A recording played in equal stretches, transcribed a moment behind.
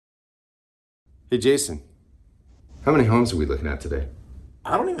Hey, Jason, how many homes are we looking at today?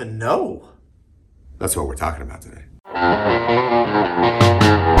 I don't even know. That's what we're talking about today.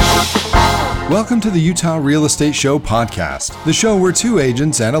 Welcome to the Utah Real Estate Show podcast, the show where two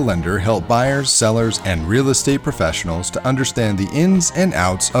agents and a lender help buyers, sellers, and real estate professionals to understand the ins and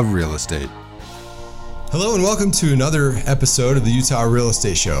outs of real estate. Hello and welcome to another episode of the Utah Real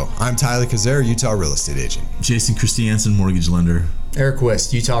Estate Show. I'm Tyler Kazare, Utah Real Estate Agent. Jason Christiansen, Mortgage Lender. Eric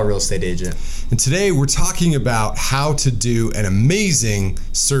West, Utah Real Estate Agent. And today we're talking about how to do an amazing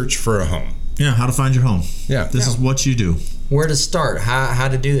search for a home. Yeah, how to find your home. Yeah. This is what you do. Where to start, how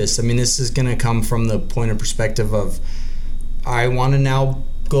to do this. I mean, this is going to come from the point of perspective of, I want to now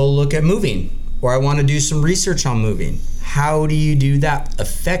go look at moving, or I want to do some research on moving. How do you do that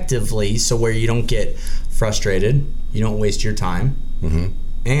effectively so where you don't get frustrated, you don't waste your time,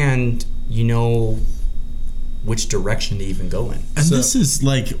 and you know which direction to even go in. And this is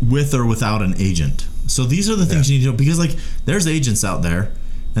like with or without an agent. So these are the things you need to know, because like there's agents out there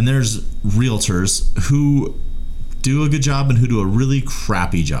and there's realtors who do a good job and who do a really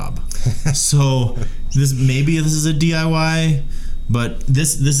crappy job. So this is a DIY, but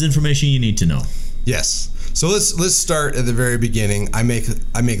this is information you need to know. Yes. So let's start at the very beginning. I make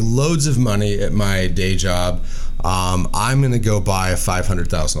loads of money at my day job. I'm gonna go buy a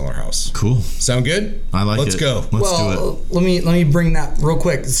 $500,000 house. Cool. Sound good? I like it. Let's go. Let's do it. Let me bring that real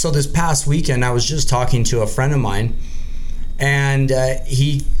quick. So this past weekend, I was just talking to a friend of mine, and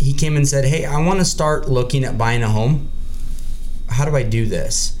he came and said, "Hey, I want to start looking at buying a home. How do I do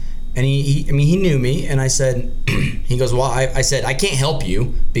this?" And he knew me, and I said, he goes, well, I said, I can't help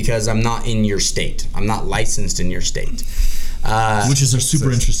you because I'm not in your state. I'm not licensed in your state. Which is a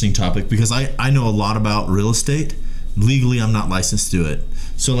super interesting topic, because I know a lot about real estate. Legally, I'm not licensed to do it.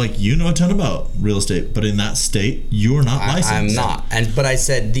 So, like, you know a ton about real estate, but in that state, you're not licensed. I'm not. But I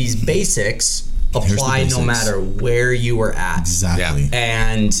said, these basics apply no matter where you are at. Exactly.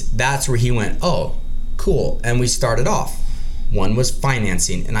 Yeah. And that's where he went, oh, cool. And we started off. One was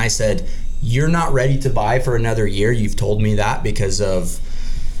financing. And I said, you're not ready to buy for another year. You've told me that because of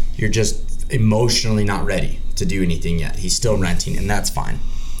you're just emotionally not ready to do anything yet. He's still renting, and that's fine.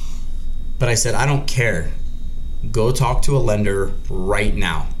 But I said, I don't care. Go talk to a lender right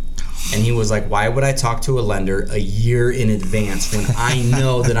now. And he was like, why would I talk to a lender a year in advance when I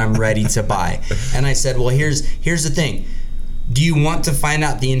know that I'm ready to buy? And I said, well, here's the thing. Do you want to find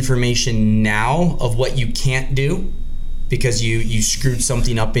out the information now of what you can't do? Because you screwed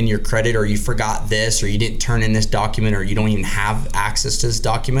something up in your credit, or you forgot this, or you didn't turn in this document, or you don't even have access to this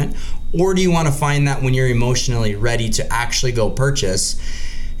document? Or do you want to find that when you're emotionally ready to actually go purchase,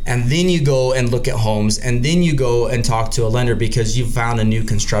 and then you go and look at homes, and then you go and talk to a lender because you found a new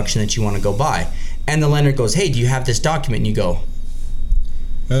construction that you want to go buy? And the lender goes, hey, do you have this document? And you go,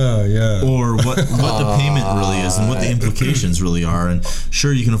 oh, yeah. Or what the payment really is and what the implications really are. And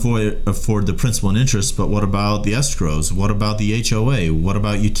sure, you can afford the principal and interest, but what about the escrows? What about the HOA? What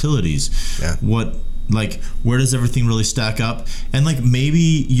about utilities? Yeah. Where does everything really stack up? And like, maybe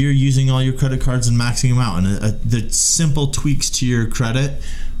you're using all your credit cards and maxing them out, and the simple tweaks to your credit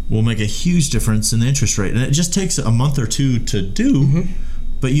will make a huge difference in the interest rate. And it just takes a month or two to do,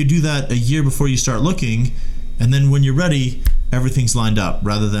 but you do that a year before you start looking, and then when you're ready, everything's lined up,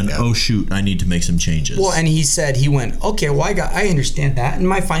 rather than, oh shoot, I need to make some changes. Well, and he went, okay, well, I understand that, and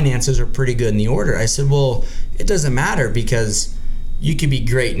my finances are pretty good in the order. I said, well, it doesn't matter, because you could be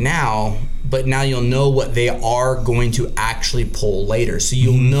great now, but now you'll know what they are going to actually pull later. So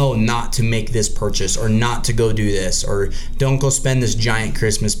you'll know not to make this purchase, or not to go do this, or don't go spend this giant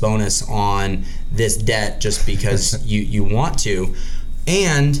Christmas bonus on this debt just because you want to.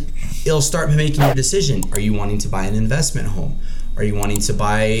 And it'll start making your decision. Are you wanting to buy an investment home? Are you wanting to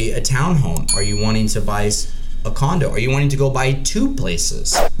buy a townhome? Are you wanting to buy a condo? Are you wanting to go buy two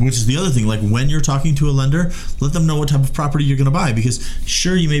places? Which is the other thing. Like, when you're talking to a lender, let them know what type of property you're going to buy, because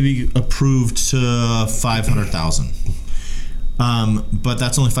sure, you may be approved to $500,000. But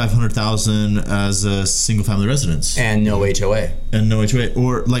that's only $500,000 as a single family residence. And no HOA.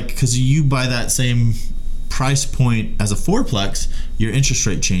 Or like, because you buy that same price point as a fourplex, your interest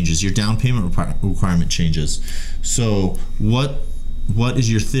rate changes, your down payment requirement changes. So what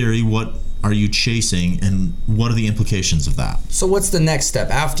is your theory? What are you chasing, and what are the implications of that? So what's the next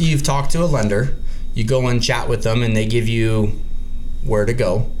step? After you've talked to a lender, you go and chat with them, and they give you where to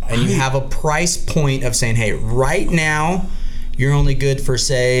go, and you have a price point of saying, hey, right now you're only good for, let's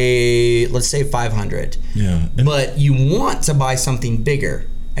say 500. Yeah. But you want to buy something bigger.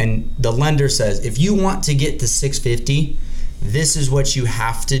 And the lender says, if you want to get to 650, this is what you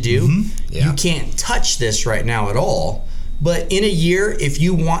have to do. Yeah. You can't touch this right now at all, But in a year, if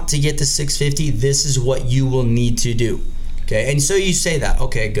you want to get to 650, this is what you will need to do. Okay, and so you say that.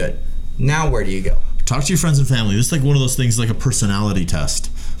 Okay, good. Now where do you go? Talk to your friends and family. This is like one of those things, like a personality test.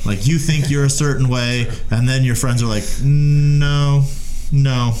 Like you think you're a certain way, and then your friends are like, no,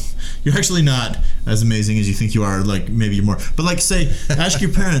 you're actually not as amazing as you think you are. Like maybe you're more. But like say, ask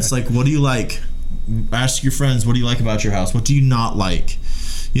your parents, like, what do you like? Ask your friends, what do you like about your house? What do you not like?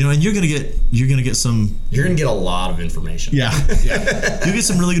 You know, and you're gonna get a lot of information. Yeah. You get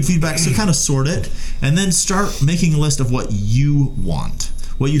some really good feedback. So kind of sort it, and then start making a list of what you want,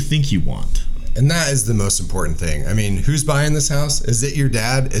 what you think you want. And that is the most important thing. I mean, who's buying this house? Is it your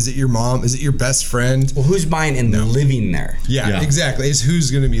dad? Is it your mom? Is it your best friend? Well, who's buying and living there? Yeah, exactly. It's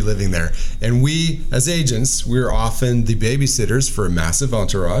who's going to be living there. And we, as agents, we're often the babysitters for a massive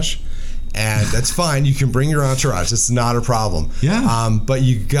entourage. And that's fine. You can bring your entourage. It's not a problem. Yeah. But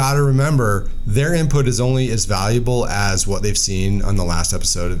you got to remember, their input is only as valuable as what they've seen on the last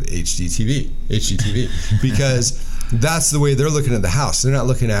episode of HGTV. Because that's the way they're looking at the house. They're not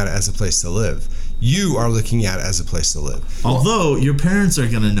looking at it as a place to live. You are looking at it as a place to live. Although your parents are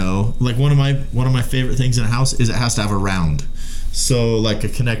gonna know, like one of my favorite things in a house is it has to have a round. So like a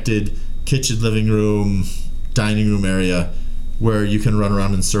connected kitchen, living room, dining room area where you can run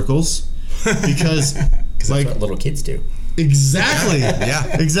around in circles. Because like, that's what little kids do. Exactly.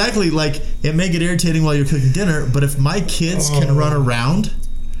 Yeah. Exactly. Like it may get irritating while you're cooking dinner, but if my kids can run around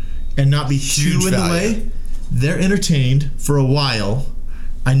and not be too in the way, they're entertained for a while.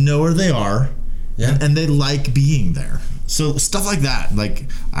 I know where they are, and they like being there. So stuff like that, like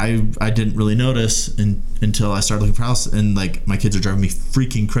I didn't really notice until I started looking for a house, and like my kids are driving me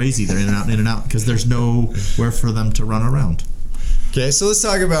freaking crazy. They're in and out because there's nowhere for them to run around. Okay, so let's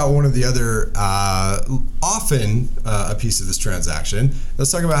talk about one of the other, often a piece of this transaction.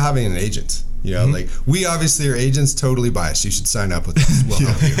 Let's talk about having an agent. You know, like we obviously are agents, totally biased. You should sign up with us. We'll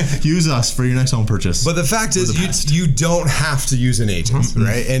help you. Use us for your next home purchase. But the fact is, you don't have to use an agent,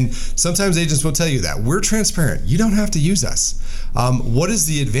 right? And sometimes agents will tell you that. We're transparent. You don't have to use us. What is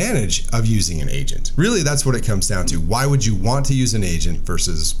the advantage of using an agent? Really, that's what it comes down to. Why would you want to use an agent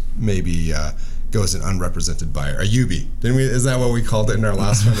versus maybe go as an unrepresented buyer? A UB. Is that what we called it in our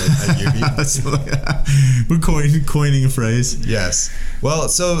last one? A UB? We're coining a phrase. Yes. Well,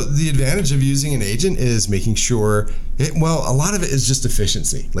 so the advantage of using an agent is making sure, a lot of it is just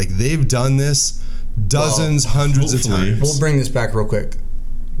efficiency. Like they've done this dozens, hundreds of times. We'll bring this back real quick.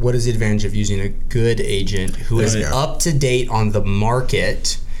 What is the advantage of using a good agent who is up to date on the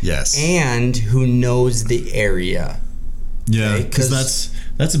market? Yes. And who knows the area? Yeah, because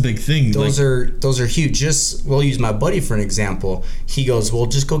that's a big thing. Those are huge. We'll use my buddy for an example. He goes, well,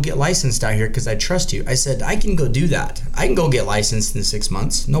 just go get licensed out here because I trust you. I said, I can go do that. I can go get licensed in 6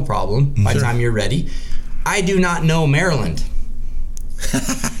 months. No problem. By the time you're ready. I do not know Maryland.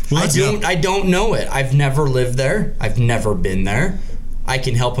 I don't know it. I've never lived there. I've never been there. I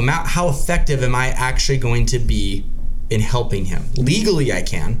can help him out. How effective am I actually going to be in helping him? Legally, I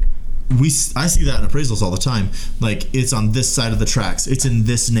can. I see that in appraisals all the time. Like it's on this side of the tracks. It's in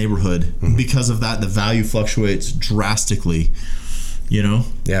this neighborhood. Because of that, the value fluctuates drastically. You know?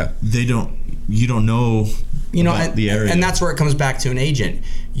 Yeah. You don't know about the area. And that's where it comes back to an agent.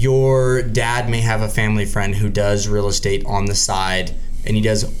 Your dad may have a family friend who does real estate on the side and he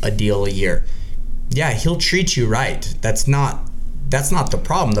does a deal a year. Yeah, he'll treat you right. That's not the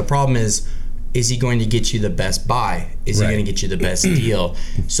problem. The problem is he going to get you the best buy? Is he going to get you the best deal?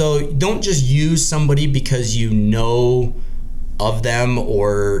 So don't just use somebody because you know of them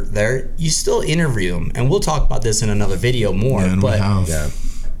or you still interview them. And we'll talk about this in another video more.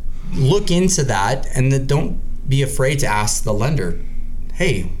 Look into that and then don't be afraid to ask the lender,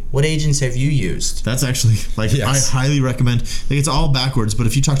 hey, what agents have you used? That's actually, I highly recommend, it's all backwards, but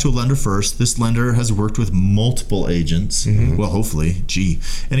if you talk to a lender first, this lender has worked with multiple agents. Well, hopefully,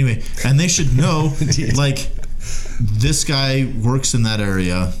 anyway, and they should know, this guy works in that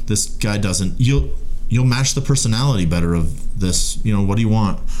area, this guy doesn't. You'll match the personality better of this, what do you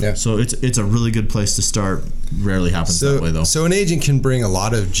want? Yeah. So it's a really good place to start. Rarely happens that way though. So an agent can bring a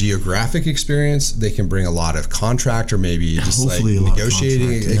lot of geographic experience. They can bring a lot of contract or maybe just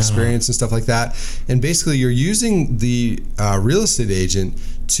negotiating experience and stuff like that. And basically you're using the real estate agent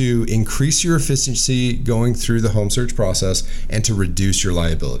to increase your efficiency going through the home search process and to reduce your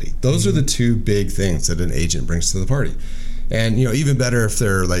liability. Those are the two big things that an agent brings to the party. And even better if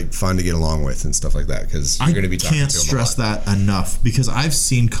they're fun to get along with and stuff like that, because you're going to be talking to them a lot. I can't stress that enough, because I've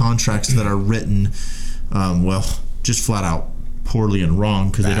seen contracts that are written, just flat out poorly and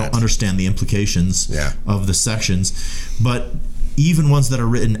wrong because they don't understand the implications of the sections. But even ones that are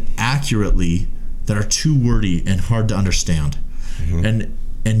written accurately that are too wordy and hard to understand.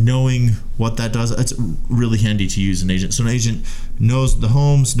 And knowing what that does, it's really handy to use an agent. So an agent knows the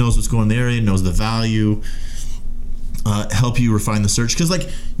homes, knows what's going on in the area, knows the value, help you refine the search. Because like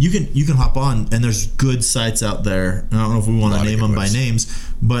you can hop on and there's good sites out there. I don't know if we want to name them by names,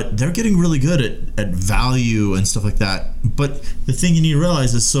 but they're getting really good at value and stuff like that. But the thing you need to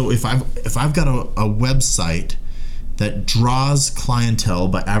realize is, so if I've got a website that draws clientele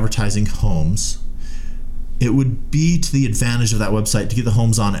by advertising homes, it would be to the advantage of that website to get the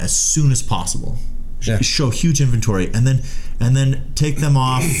homes on as soon as possible. Show huge inventory and then take them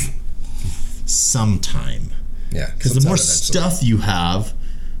off sometime. Yeah, because the more stuff you have,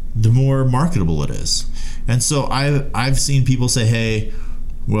 the more marketable it is. And so I've seen people say, hey,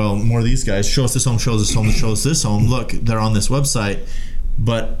 well, more of these guys, show us this home, show us this home, show us this home. Look, they're on this website,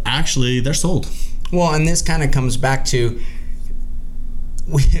 but actually they're sold. Well, and this kind of comes back to,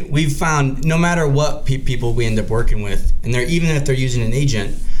 we've found no matter what people we end up working with, and even if they're using an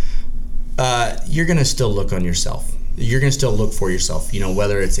agent, you're going to still look on yourself. You're going to still look for yourself,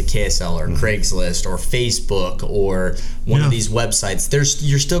 whether it's a KSL or Craigslist or Facebook or one of these websites.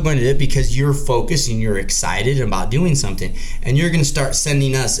 You're still going to do it because you're focused and you're excited about doing something. And you're going to start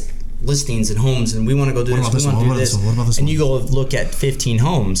sending us listings and homes, and we want to go do this, we want to do this. And you go look at 15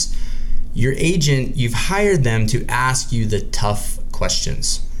 homes. Your agent, you've hired them to ask you the tough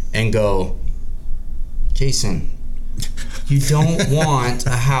questions and go, Jason, you don't want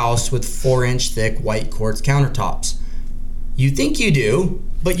a house with 4-inch thick white quartz countertops. You think you do,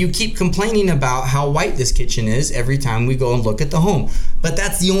 but you keep complaining about how white this kitchen is every time we go and look at the home. But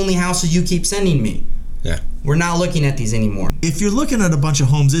that's the only houses you keep sending me. Yeah. We're not looking at these anymore. If you're looking at a bunch of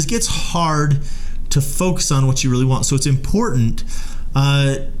homes, it gets hard to focus on what you really want. So it's important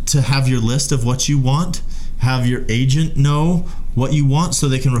to have your list of what you want, have your agent know what you want so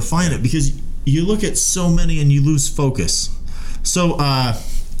they can refine it, because you look at so many and you lose focus. So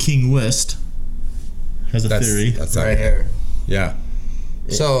King Wist has a theory. That's right here. Yeah.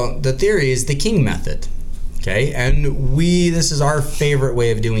 So the theory is the King method. Okay, and this is our favorite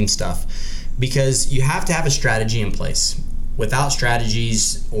way of doing stuff, because you have to have a strategy in place. Without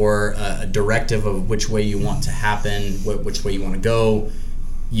strategies or a directive of which way you want to happen, which way you want to go,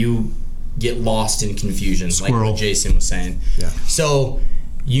 you get lost in confusion, like what Jason was saying. Yeah. So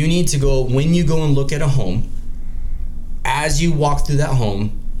you need to go, when you go and look at a home, as you walk through that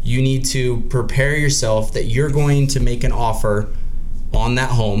home, you need to prepare yourself that you're going to make an offer on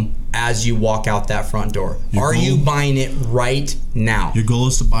that home as you walk out that front door. Are you buying it right now? Your goal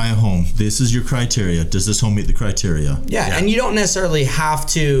is to buy a home. This is your criteria. Does this home meet the criteria? Yeah. And you don't necessarily have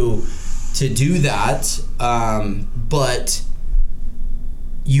to do that, but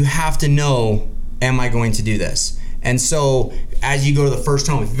you have to know, am I going to do this? And so as you go to the first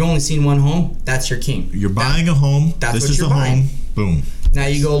home, if you've only seen one home, that's your king. You're buying a home. This is the home. Boom. Now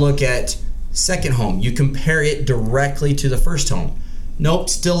you go look at second home. You compare it directly to the first home. Nope,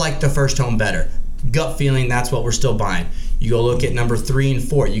 still like the first home better. Gut feeling, that's what we're still buying. You go look at number 3 and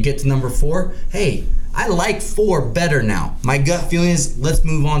 4. You get to number 4. Hey, I like 4 better now. My gut feeling is, let's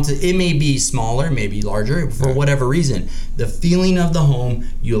move on to, it may be smaller, maybe larger, for whatever reason. The feeling of the home,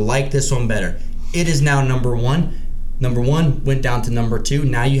 you like this one better. It is now number 1. Number 1 went down to number 2.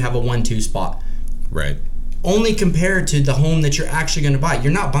 Now you have a 1-2 spot. Right. Only compared to the home that you're actually going to buy.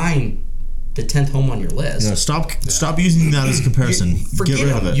 You're not buying the 10th home on your list. No, stop using that as a comparison. Get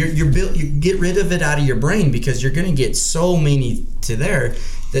rid of it. You get rid of it out of your brain, because you're going to get so many to there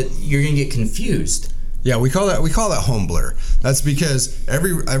that you're going to get confused. Yeah, we call that home blur. That's because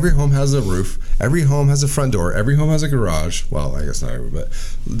every home has a roof, every home has a front door, every home has a garage. Well, I guess not every, but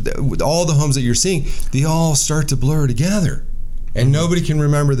with all the homes that you're seeing, they all start to blur together. And nobody can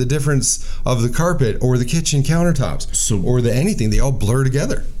remember the difference of the carpet or the kitchen countertops or the anything. They all blur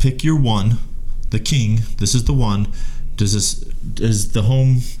together. Pick your one, the king. This is the one. Is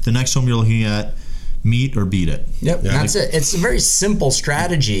the next home you're looking at meet or beat it? Yep, yeah. That's it. It's a very simple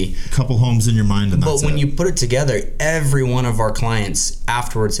strategy. A couple homes in your mind, and but when you put it together, every one of our clients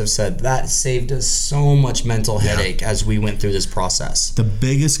afterwards have said that saved us so much mental headache as we went through this process. The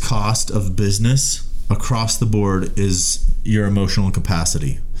biggest cost of business across the board is your emotional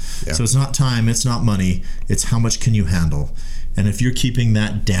capacity. Yeah. So it's not time, it's not money, it's how much can you handle. And if you're keeping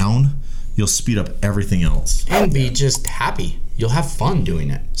that down, you'll speed up everything else. And be just happy. You'll have fun doing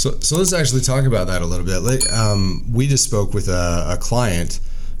it. So let's actually talk about that a little bit. We just spoke with a client,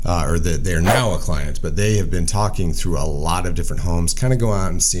 they're now a client, but they have been talking through a lot of different homes, kind of going out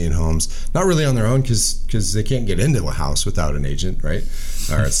and seeing homes, not really on their own because they can't get into a house without an agent, right?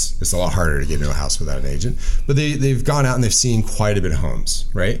 Or it's a lot harder to get into a house without an agent. But they've gone out and they've seen quite a bit of homes,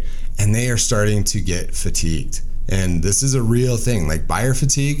 right? and they are starting to get fatigued. And this is a real thing, like buyer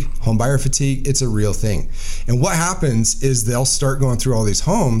fatigue, home buyer fatigue, it's a real thing. And what happens is they'll start going through all these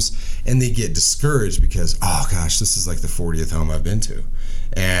homes and they get discouraged because, oh gosh, this is like the 40th home I've been to.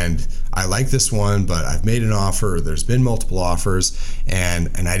 And I like this one, but I've made an offer, there's been multiple offers, and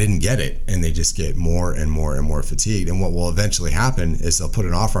I didn't get it. And they just get more and more and more fatigued. And what will eventually happen is they'll put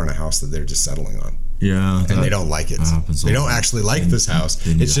an offer on a house that they're just settling on. Yeah. And they don't like it. They don't actually like this house.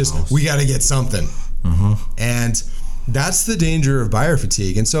 It's just, we got to get something. And that's the danger of buyer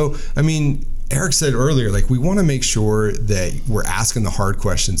fatigue. And so, I mean, Eric said earlier, like, we want to make sure that we're asking the hard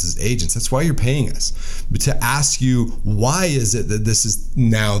questions as agents. That's why you're paying us. But to ask you, why is it that this is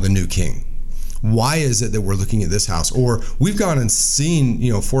now the new king? Why is it that we're looking at this house? Or we've gone and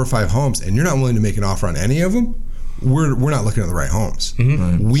seen, 4 or 5 homes and you're not willing to make an offer on any of them? We're not looking at the right homes.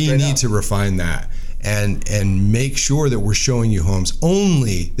 Right. We need to refine that. And make sure that we're showing you homes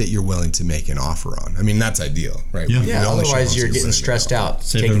only that you're willing to make an offer on. I mean, that's ideal, right? Yeah, otherwise you're getting stressed out,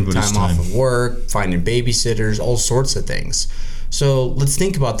 taking time off of work, finding babysitters, all sorts of things. So let's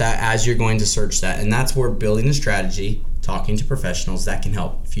think about that as you're going to search that. And that's where building a strategy, talking to professionals, that can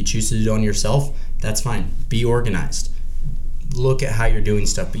help. If you choose to do it on yourself, that's fine. Be organized. Look at how you're doing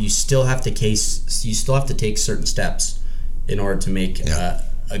stuff, but you still have to take certain steps in order to make a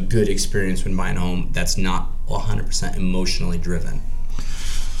good experience when buying a home that's not 100% emotionally driven.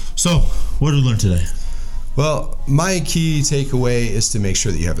 So, what did we learn today? Well, my key takeaway is to make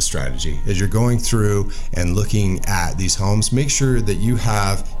sure that you have a strategy. As you're going through and looking at these homes, make sure that you don't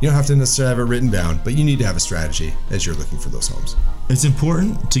have to necessarily have it written down, but you need to have a strategy as you're looking for those homes. It's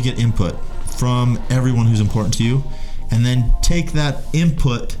important to get input from everyone who's important to you, and then take that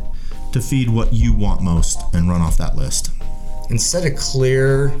input to feed what you want most and run off that list. And set a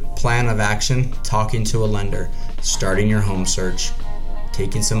clear plan of action, talking to a lender, starting your home search,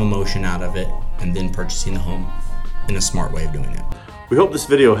 taking some emotion out of it, and then purchasing the home in a smart way of doing it. We hope this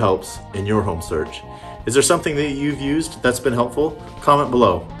video helps in your home search. Is there something that you've used that's been helpful? Comment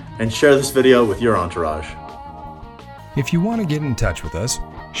below and share this video with your entourage. If you want to get in touch with us,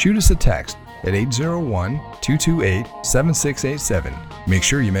 shoot us a text at 801-228-7687. Make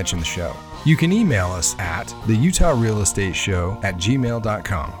sure you mention the show. You can email us at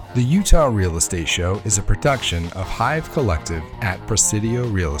theutahrealestateshow@gmail.com. The Utah Real Estate Show is a production of Hive Collective at Presidio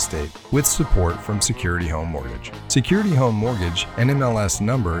Real Estate with support from Security Home Mortgage. Security Home Mortgage NMLS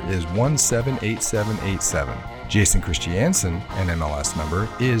number is 178787. Jason Christiansen NMLS number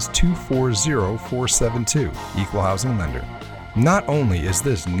is 240472. Equal housing lender. Not only is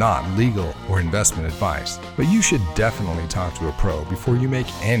this not legal or investment advice, but you should definitely talk to a pro before you make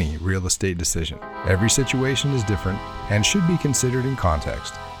any real estate decision. Every situation is different and should be considered in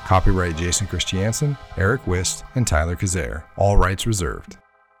context. Copyright Jason Christiansen, Eric Wist, and Tyler Kazare. All rights reserved.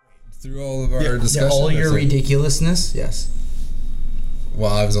 Through all of our discussion. All your ridiculousness? Yes.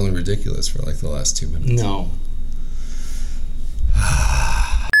 Well, I was only ridiculous for like the last 2 minutes. No.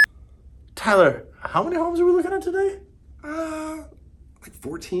 Tyler, how many homes are we looking at today? Like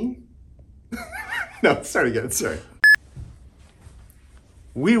 14? No, start again, sorry.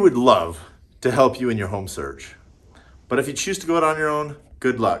 We would love to help you in your home search. But if you choose to go it on your own,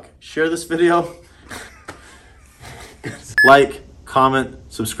 good luck. Share this video. Like, comment,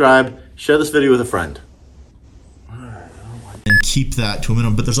 subscribe, share this video with a friend. And keep that to a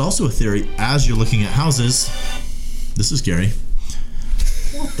minimum. But there's also a theory as you're looking at houses. This is Gary.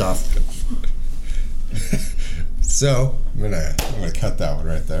 What the? So I'm gonna cut that one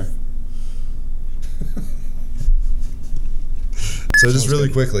right there. So just really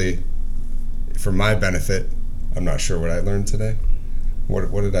quickly, for my benefit, I'm not sure what I learned today.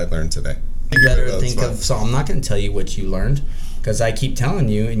 What did I learn today? You better think of. So I'm not gonna tell you what you learned because I keep telling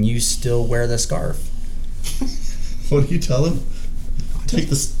you, and you still wear the scarf. What do you tell him? Take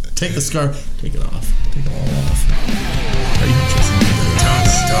the scarf. Take it off. Take it all off. Are you interested? Don't.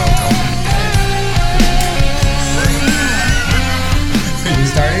 We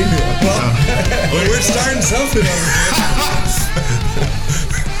started? Well, we're starting something over here.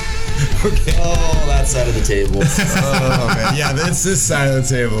 Okay. Oh, that side of the table. Oh, man. Yeah, it's this side of the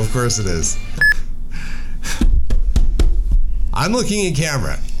table. Of course it is. I'm looking at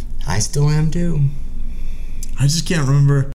camera. I still am too. I just can't remember.